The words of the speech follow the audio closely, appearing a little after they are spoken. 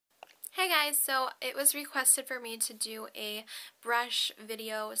Hi guys, so it was requested for me to do a brush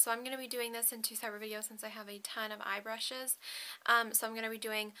video, so I'm going to be doing this in two separate videos since I have a ton of eye brushes. So I'm going to be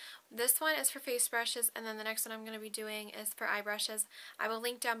doing, this one is for face brushes, and then the next one I'm going to be doing is for eye brushes. I will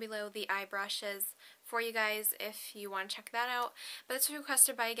link down below the eye brushes for you guys if you want to check that out. But it's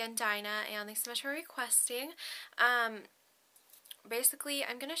requested by, again, Dinah, and thanks so much for requesting. Basically,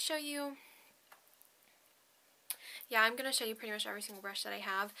 I'm going to show you... Yeah, I'm going to show you pretty much every single brush that I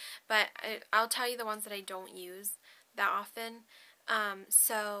have, but I'll tell you the ones that I don't use that often.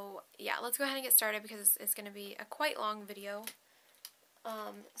 So, yeah, let's go ahead and get started because it's going to be a quite long video.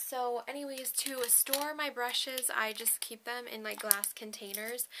 So, anyways, to store my brushes, I just keep them in, like, glass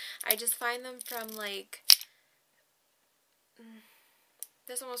containers. I just find them from, like,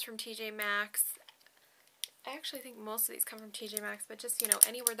 this one was from TJ Maxx. I actually think most of these come from TJ Maxx, but just, you know,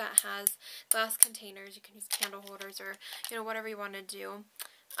 anywhere that has glass containers, you can use candle holders or, you know, whatever you want to do.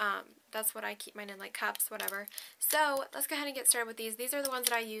 That's what I keep mine in, like cups, whatever. So, let's go ahead and get started with these. These are the ones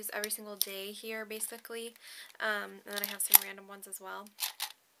that I use every single day here, basically. And then I have some random ones as well.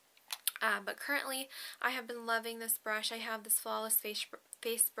 But currently, I have been loving this brush. I have this Flawless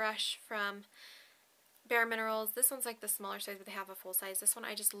face brush from Bare Minerals. This one's like the smaller size, but they have a full size. This one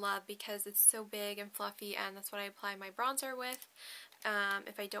I just love because it's so big and fluffy, and that's what I apply my bronzer with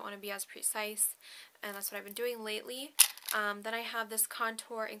if I don't want to be as precise, and that's what I've been doing lately. Then I have this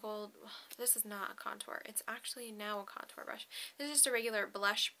contour in gold. This is not a contour. It's actually now a contour brush. This is just a regular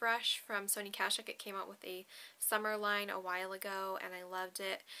blush brush from Sony Kashuk. It came out with a summer line a while ago, and I loved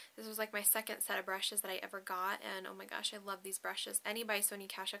it. This was like my second set of brushes that I ever got, and oh my gosh, I love these brushes. Any by Sony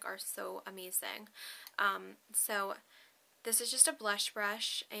Kashuk are so amazing. So this is just a blush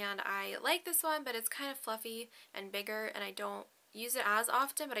brush, and I like this one, but it's kind of fluffy and bigger, and I don't use it as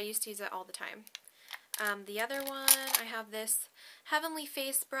often, but I used to use it all the time. The other one, I have this Heavenly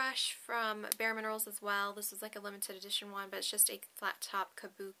Face brush from Bare Minerals as well. This is like a limited edition one, but it's just a flat top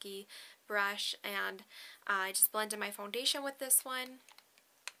kabuki brush, and I just blended my foundation with this one.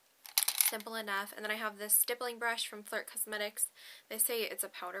 Simple enough. And then I have this stippling brush from Flirt Cosmetics. They say it's a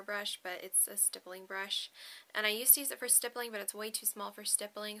powder brush, but it's a stippling brush. And I used to use it for stippling, but it's way too small for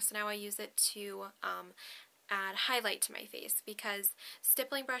stippling, so now I use it to add highlight to my face, because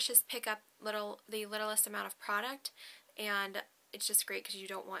stippling brushes pick up the littlest amount of product, and it's just great because you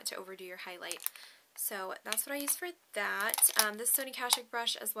don't want to overdo your highlight. So that's what I use for that. This Sony Kashuk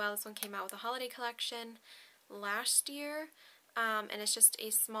brush as well. This one came out with a holiday collection last year, and it's just a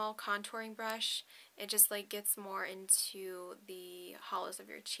small contouring brush. It just like gets more into the hollows of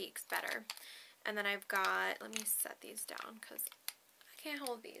your cheeks better. And then I've got, let me set these down because I can't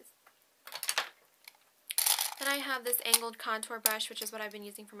hold these. Then I have this angled contour brush, which is what I've been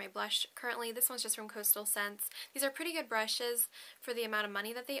using for my blush currently. This one's just from Coastal Scents. These are pretty good brushes for the amount of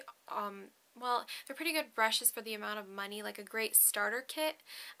money that they, well, they're pretty good brushes for the amount of money, like a great starter kit.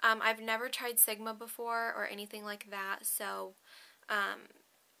 I've never tried Sigma before or anything like that, so,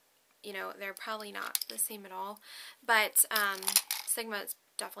 you know, they're probably not the same at all. But Sigma is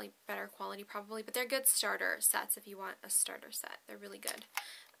definitely better quality probably, but they're good starter sets if you want a starter set. They're really good.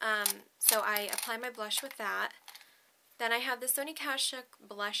 So I apply my blush with that. Then I have the Sony Kashuk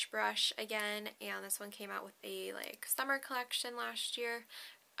blush brush again, and this one came out with a like summer collection last year,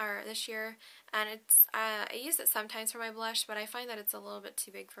 or this year, and it's, I use it sometimes for my blush, but I find that it's a little bit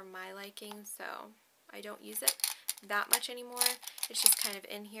too big for my liking, so I don't use it that much anymore. It's just kind of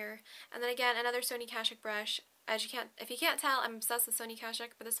in here. And then again, another Sony Kashuk brush. As you can't, if you can't tell, I'm obsessed with Sony Kashuk,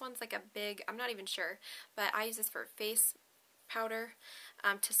 but this one's like a big, I'm not even sure, but I use this for face powder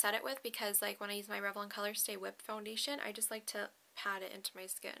to set it with, because like when I use my Revlon Color Stay Whipped foundation, I just like to pat it into my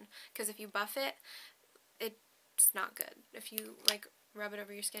skin, because if you buff it, it's not good. If you like rub it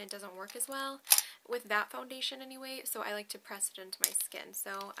over your skin, it doesn't work as well with that foundation anyway, so I like to press it into my skin.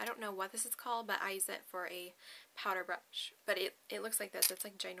 So I don't know what this is called, but I use it for a powder brush, but it looks like this. It's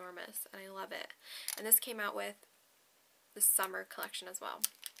like ginormous, and I love it. And this came out with the summer collection as well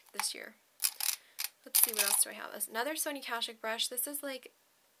this year. Let's see, what else do I have? Another Sony Kashuk brush. This is like,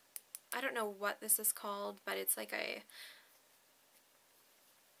 I don't know what this is called, but it's like a,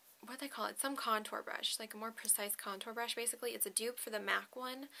 what do they call it? Some contour brush, like a more precise contour brush, basically. It's a dupe for the MAC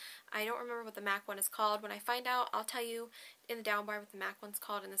one. I don't remember what the MAC one is called. When I find out, I'll tell you in the down bar what the MAC one's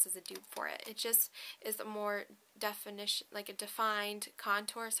called, and this is a dupe for it. It just is a more definition, like a defined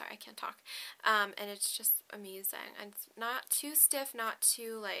contour. Sorry, I can't talk. And it's just amazing. And it's not too stiff, not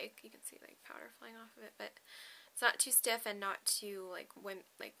too, like, you can see, like, powder flying off of it, but it's not too stiff and not too, like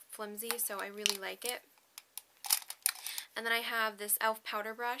flimsy, so I really like it. And then I have this e.l.f.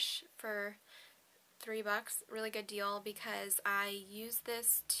 powder brush for $3, really good deal, because I use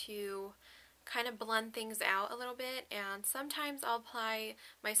this to kind of blend things out a little bit, and sometimes I'll apply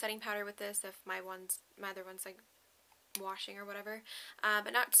my setting powder with this if my other one's like washing or whatever,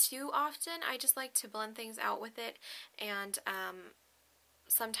 but not too often. I just like to blend things out with it, and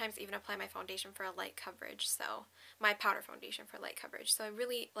sometimes even apply my foundation for a light coverage, so my powder foundation for light coverage. So I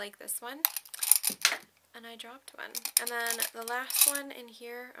really like this one. And I dropped one. And then the last one in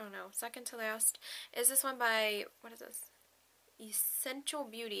here, oh no, second to last, is this one by, what is this? Essential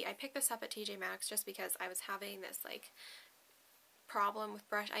Beauty. I picked this up at TJ Maxx just because I was having this like problem with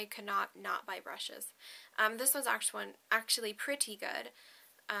brush. I could not buy brushes. This one's actually pretty good.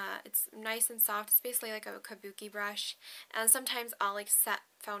 It's nice and soft. It's basically like a kabuki brush. And sometimes I'll like set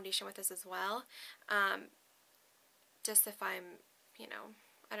foundation with this as well. Just if I'm, you know,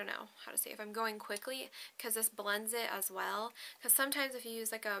 I don't know how to say, if I'm going quickly, because this blends it as well. Because sometimes if you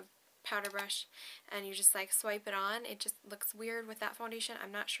use like a powder brush and you just like swipe it on, it just looks weird with that foundation.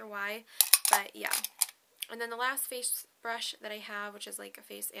 I'm not sure why, but yeah. And then the last face brush that I have, which is like a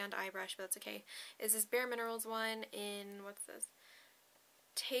face and eye brush, but that's okay, is this Bare Minerals one in, what's this?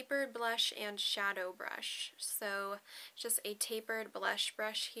 Tapered Blush and Shadow Brush. So just a tapered blush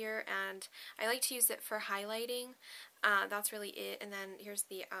brush here, and I like to use it for highlighting. That's really it. And then here's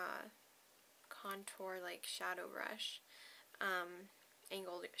the contour like shadow brush,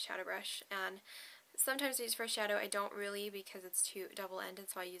 angled shadow brush. And sometimes I use for shadow. I don't really, because it's too double-ended,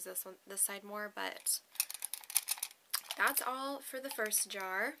 so I use this side more. But that's all for the first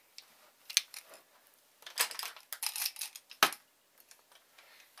jar.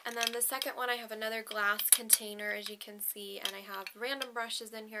 And then the second one, I have another glass container, as you can see, and I have random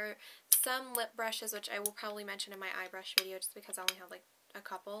brushes in here, some lip brushes, which I will probably mention in my eye brush video just because I only have like a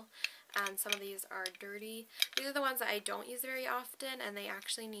couple, and some of these are dirty. These are the ones that I don't use very often, and they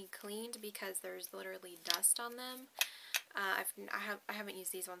actually need cleaned because there's literally dust on them. I haven't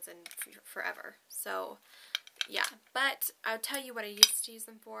used these ones in forever, so yeah, but I'll tell you what I used to use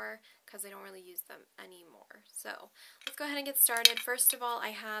them for, because I don't really use them anymore. So let's go ahead and get started. First of all, I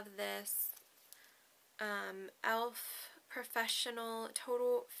have this e.l.f. Professional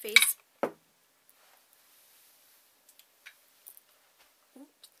Total Face.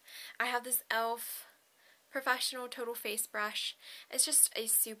 I have this e.l.f. Professional Total Face brush. It's just a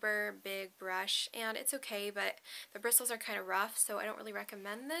super big brush, and it's okay, but the bristles are kind of rough, so I don't really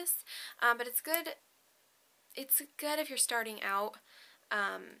recommend this. But it's good. It's good if you're starting out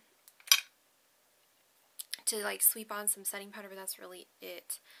to like sweep on some setting powder, but that's really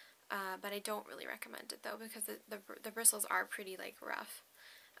it. But I don't really recommend it though, because the bristles are pretty like rough.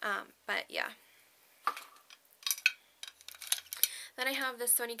 But yeah. Then I have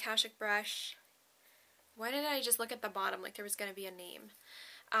this Sony Kashuk brush. Why did I just look at the bottom like there was going to be a name?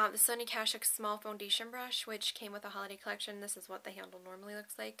 The Sony Kashuk Small Foundation Brush, which came with a holiday collection. This is what the handle normally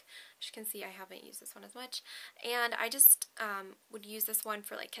looks like. As you can see, I haven't used this one as much. And I just would use this one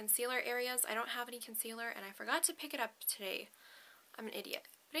for like concealer areas. I don't have any concealer, and I forgot to pick it up today. I'm an idiot.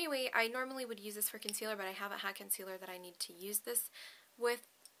 But anyway, I normally would use this for concealer, but I haven't had concealer that I need to use this with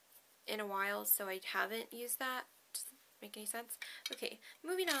in a while, so I haven't used that. Make any sense? Okay,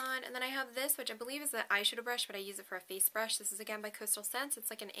 moving on. And then I have this, which I believe is an eyeshadow brush, but I use it for a face brush. This is again by Coastal Scents. It's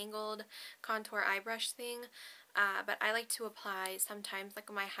like an angled contour eye brush thing, but I like to apply sometimes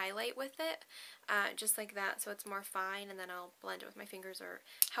like my highlight with it, just like that, so it's more fine, and then I'll blend it with my fingers or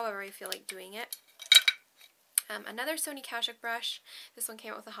however I feel like doing it. Another Sony Kashuk brush. This one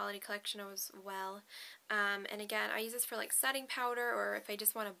came out with a holiday collection as well. And again, I use this for like setting powder or if I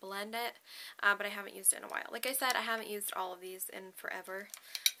just want to blend it, but I haven't used it in a while. Like I said, I haven't used all of these in forever.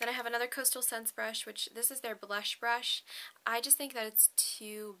 Then I have another Coastal Scents brush, which this is their blush brush. I just think that it's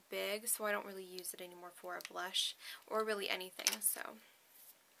too big, so I don't really use it anymore for a blush or really anything. So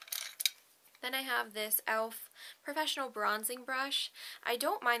then I have this e.l.f. Professional Bronzing Brush. I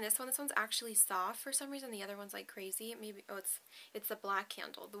don't mind this one. This one's actually soft for some reason. The other one's like crazy. Maybe, oh, it's the black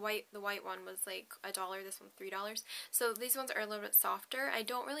handle. The white one was like $1. This one's $3. So these ones are a little bit softer. I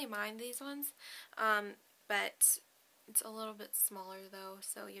don't really mind these ones, but it's a little bit smaller though,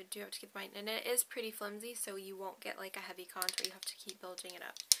 so you do have to keep in mind. And it is pretty flimsy, so you won't get like a heavy contour. You have to keep building it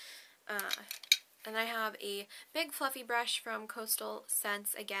up. And I have a big fluffy brush from Coastal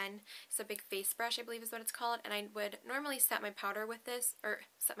Scents. Again, it's a big face brush, I believe is what it's called. And I would normally set my powder with this, I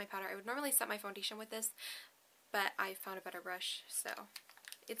would normally set my foundation with this, but I found a better brush, so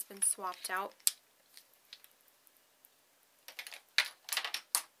it's been swapped out.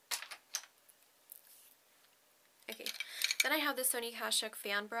 Okay, then I have the Sony Kashuk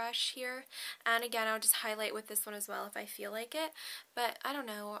fan brush here, and again, I'll just highlight with this one as well if I feel like it, but I don't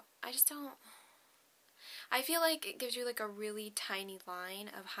know, I just don't I feel like it gives you like a really tiny line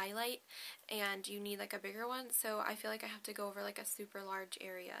of highlight and you need like a bigger one, so I feel like I have to go over like a super large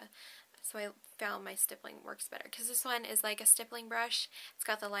area. So I found my stippling works better because this one is like a stippling brush. It's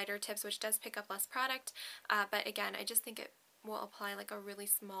got the lighter tips, which does pick up less product, but again, I just think it will apply like a really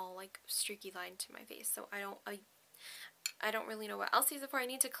small like streaky line to my face. So I don't really know what else to use it for. I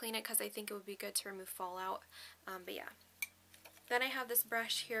need to clean it because I think it would be good to remove fallout, but yeah. Then I have this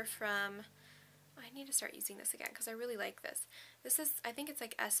brush here from, I need to start using this again because I really like this. This is, I think it's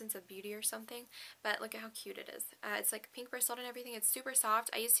like Essence of Beauty or something, but look at how cute it is. It's like pink bristled and everything. It's super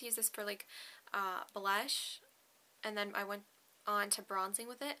soft. I used to use this for like blush, and then I went on to bronzing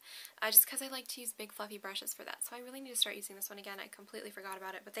with it, just because I like to use big fluffy brushes for that. So I really need to start using this one again. I completely forgot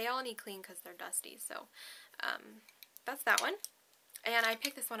about it, but they all need clean because they're dusty. So that's that one. And I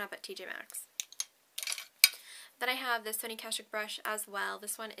picked this one up at TJ Maxx. Then I have this Sony Kashuk brush as well.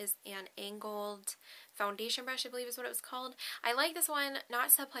 This one is an angled foundation brush, I believe is what it was called. I like this one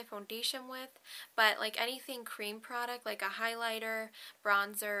not to apply foundation with, but like anything cream product, like a highlighter,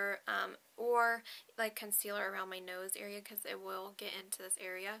 bronzer, or like concealer around my nose area because it will get into this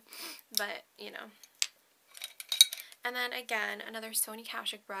area, but you know. And then again, another Sony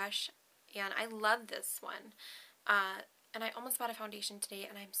Kashuk brush, and I love this one. And I almost bought a foundation today,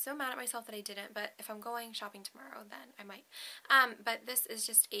 and I'm so mad at myself that I didn't, but if I'm going shopping tomorrow, then I might. But this is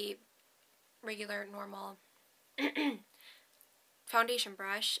just a regular, normal foundation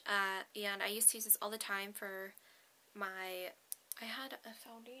brush, and I used to use this all the time for my, I had a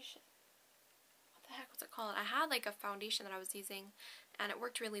foundation, what the heck was it called? I had like a foundation that I was using, and it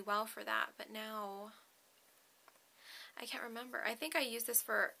worked really well for that, but now I can't remember. I think I used this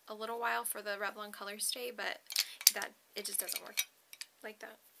for a little while for the Revlon Color Stay, but that it just doesn't work like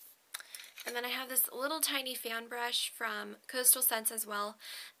that. And then I have this little tiny fan brush from Coastal Scents as well,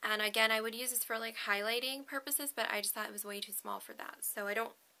 and again I would use this for like highlighting purposes, but I just thought it was way too small for that, so I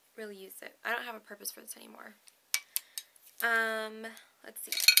don't really use it. I don't have a purpose for this anymore. Let's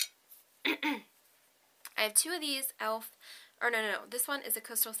see. I have two of these e.l.f. or no, this one is a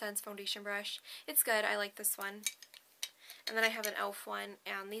Coastal Scents foundation brush. It's good. I like this one. And then I have an e.l.f. one,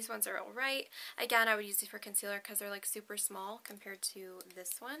 and these ones are alright. Again, I would use these for concealer because they're like super small compared to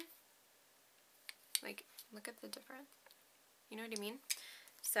this one. Like, look at the difference. You know what I mean?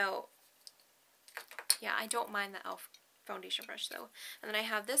 So, yeah, I don't mind the e.l.f. foundation brush though. And then I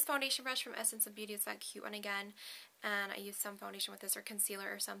have this foundation brush from Essence of Beauty. It's that cute one again. And I use some foundation with this or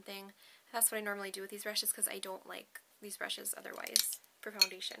concealer or something. That's what I normally do with these brushes because I don't like these brushes otherwise for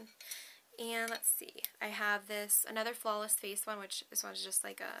foundation. And let's see, I have this, another Flawless Face one, which this one's just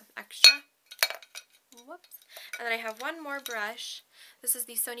like a extra. Whoops. And then I have one more brush. This is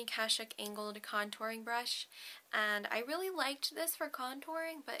the Sony Kashuk Angled Contouring Brush. And I really liked this for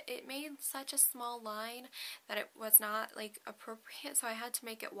contouring, but it made such a small line that it was not like appropriate, so I had to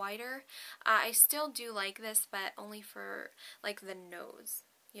make it wider. I still do like this, but only for like the nose,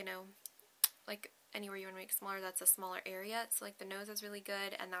 you know, like anywhere you want to make smaller, that's a smaller area. So like the nose is really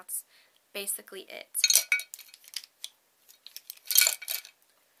good, and that's basically it.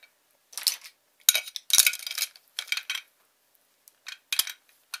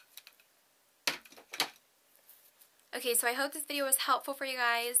 Okay, so I hope this video was helpful for you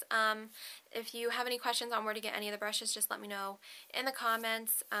guys. If you have any questions on where to get any of the brushes, just let me know in the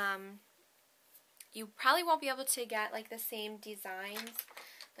comments. You probably won't be able to get like the same designs.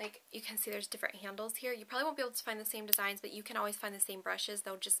 Like you can see there's different handles here. You probably won't be able to find the same designs, but you can always find the same brushes.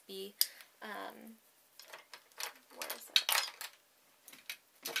 They'll just be where is it?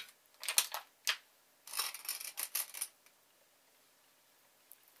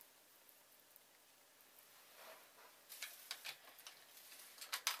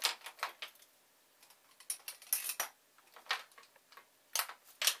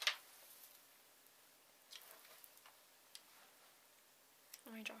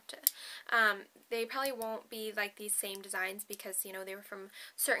 I dropped it. They probably won't be like these same designs because, you know, they were from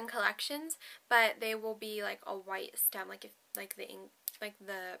certain collections, but they will be like a white stem, like if like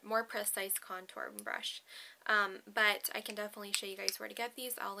the more precise contour brush. But I can definitely show you guys where to get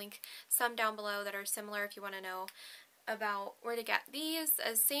these. I'll link some down below that are similar if you want to know about where to get these.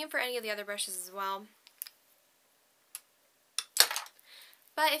 Same for any of the other brushes as well.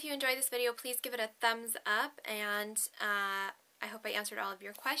 But if you enjoyed this video, please give it a thumbs up, and I hope I answered all of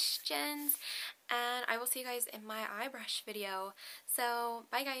your questions, and I will see you guys in my eye brush video. So,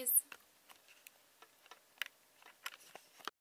 bye guys!